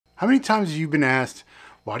How many times have you been asked,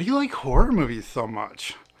 why do you like horror movies so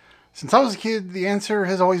much? Since I was a kid, the answer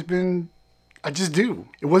has always been, I just do.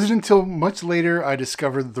 It wasn't until much later I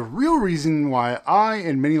discovered the real reason why I,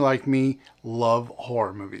 and many like me, love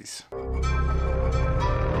horror movies.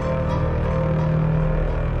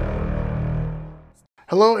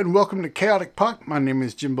 Hello and welcome to Chaotic Puck. My name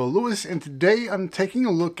is Jimbo Lewis, and today I'm taking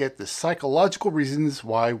a look at the psychological reasons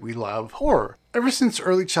why we love horror. Ever since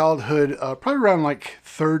early childhood, probably around like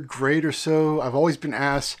 3rd grade or so, I've always been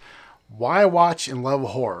asked why I watch and love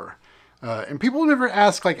horror. And people never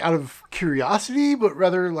ask like out of curiosity, but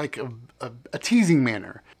rather like a teasing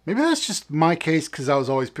manner. Maybe that's just my case because I was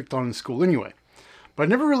always picked on in school anyway. But I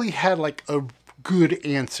never really had like a good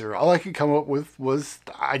answer. All I could come up with was,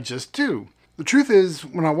 I just do. The truth is,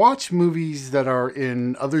 when I watch movies that are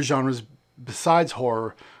in other genres besides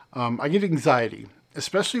horror, I get anxiety,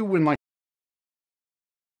 especially when like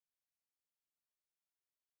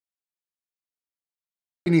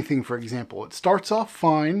anything, for example. It starts off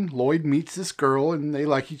fine, Lloyd meets this girl and they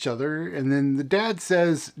like each other, and then the dad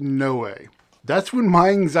says, no way. That's when my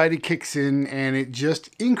anxiety kicks in and it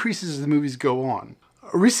just increases as the movies go on.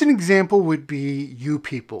 A recent example would be You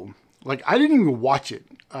People. Like, I didn't even watch it,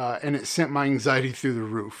 and it sent my anxiety through the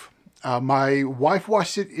roof. My wife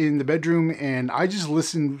watched it in the bedroom, and I just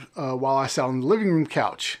listened while I sat on the living room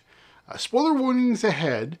couch. Spoiler warnings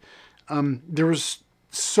ahead. There was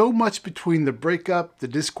so much between the breakup, the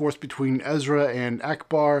discourse between Ezra and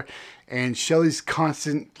Akbar, and Shelley's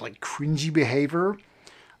constant, like, cringy behavior.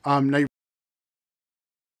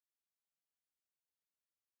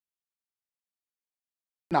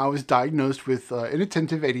 Now, I was diagnosed with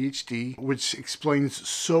inattentive ADHD, which explains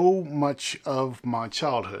so much of my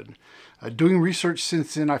childhood. Doing research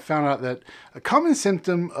since then, I found out that a common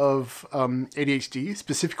symptom of ADHD,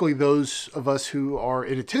 specifically those of us who are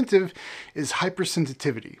inattentive, is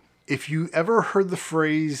hypersensitivity. If you ever heard the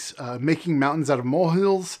phrase, making mountains out of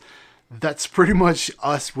molehills, that's pretty much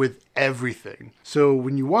us with everything. So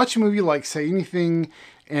when you watch a movie like Say Anything,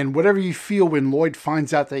 and whatever you feel when Lloyd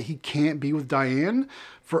finds out that he can't be with Diane,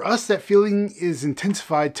 for us that feeling is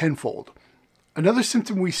intensified tenfold. Another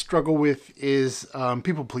symptom we struggle with is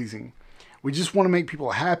people pleasing. We just want to make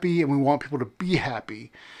people happy and we want people to be happy.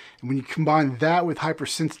 And when you combine that with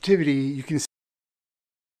hypersensitivity, you can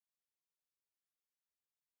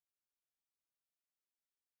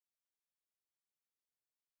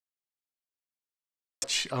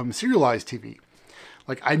serialized TV.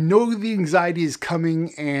 Like, I know the anxiety is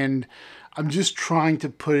coming and I'm just trying to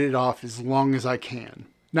put it off as long as I can.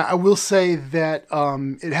 Now, I will say that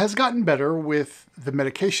it has gotten better with the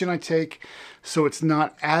medication I take, so it's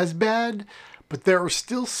not as bad, but there are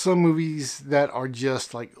still some movies that are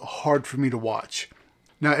just like hard for me to watch.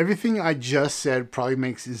 Now, everything I just said probably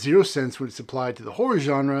makes zero sense when it's applied to the horror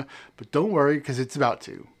genre, but don't worry because it's about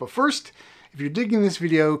to. But first, if you're digging this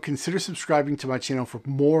video, consider subscribing to my channel for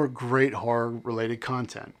more great horror-related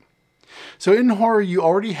content. So in horror, you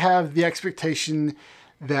already have the expectation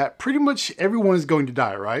that pretty much everyone is going to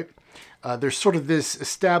die, right? There's sort of this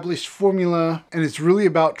established formula, and it's really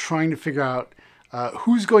about trying to figure out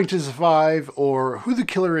who's going to survive, or who the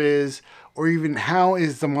killer is, or even how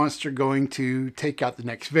is the monster going to take out the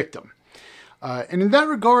next victim. And in that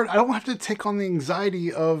regard, I don't have to take on the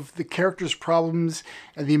anxiety of the characters' problems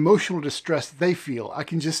and the emotional distress that they feel. I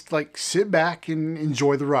can just like sit back and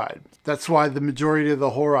enjoy the ride. That's why the majority of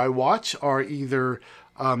the horror I watch are either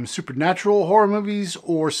supernatural horror movies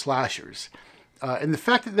or slashers. And the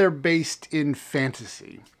fact that they're based in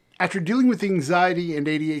fantasy. After dealing with anxiety and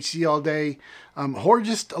ADHD all day, horror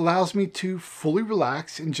just allows me to fully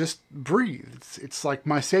relax and just breathe. It's like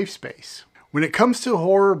my safe space. When it comes to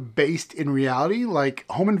horror based in reality, like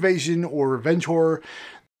home invasion or revenge horror,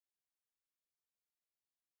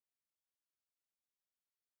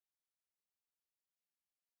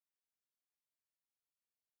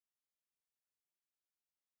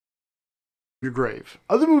 your grave.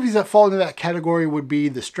 Other movies that fall into that category would be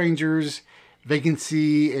The Strangers,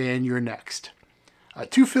 Vacancy, and You're Next.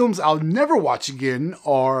 2 films I'll never watch again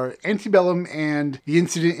are Antebellum and The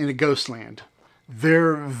Incident in a Ghostland.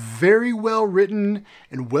 They're very well written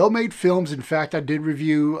and well made films. In fact, I did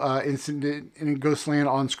review Incident in a Ghostland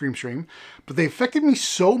on ScreamStream, but they affected me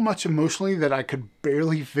so much emotionally that I could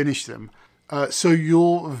barely finish them. So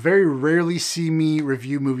you'll very rarely see me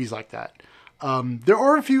review movies like that. There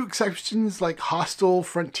are a few exceptions like Hostel,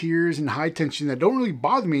 Frontiers, and High Tension that don't really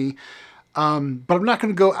bother me, but I'm not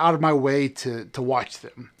going to go out of my way to watch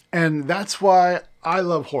them. And that's why I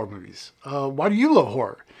love horror movies. Why do you love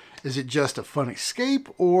horror? Is it just a fun escape,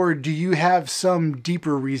 or do you have some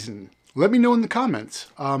deeper reason? let me know in the comments.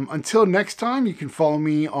 Until next time, you can follow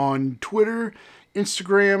me on Twitter,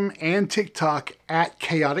 Instagram, and TikTok at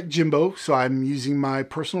Chaotic Jimbo. So I'm using my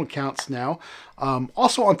personal accounts now.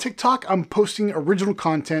 Also on TikTok, I'm posting original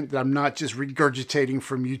content that I'm not just regurgitating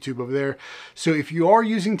from YouTube over there. So if you are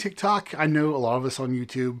using TikTok, I know a lot of us on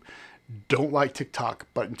YouTube don't like TikTok,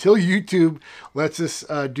 but until YouTube lets us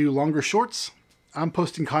do longer shorts, I'm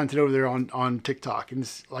posting content over there on TikTok.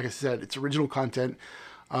 And like I said, it's original content.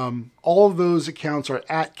 All of those accounts are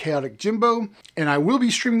at Chaotic Jimbo, and I will be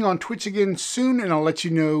streaming on Twitch again soon, and I'll let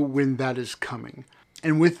you know when that is coming.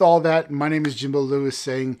 And with all that, my name is Jimbo Lewis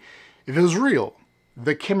saying, if it was real,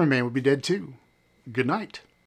 the cameraman would be dead too. Good night.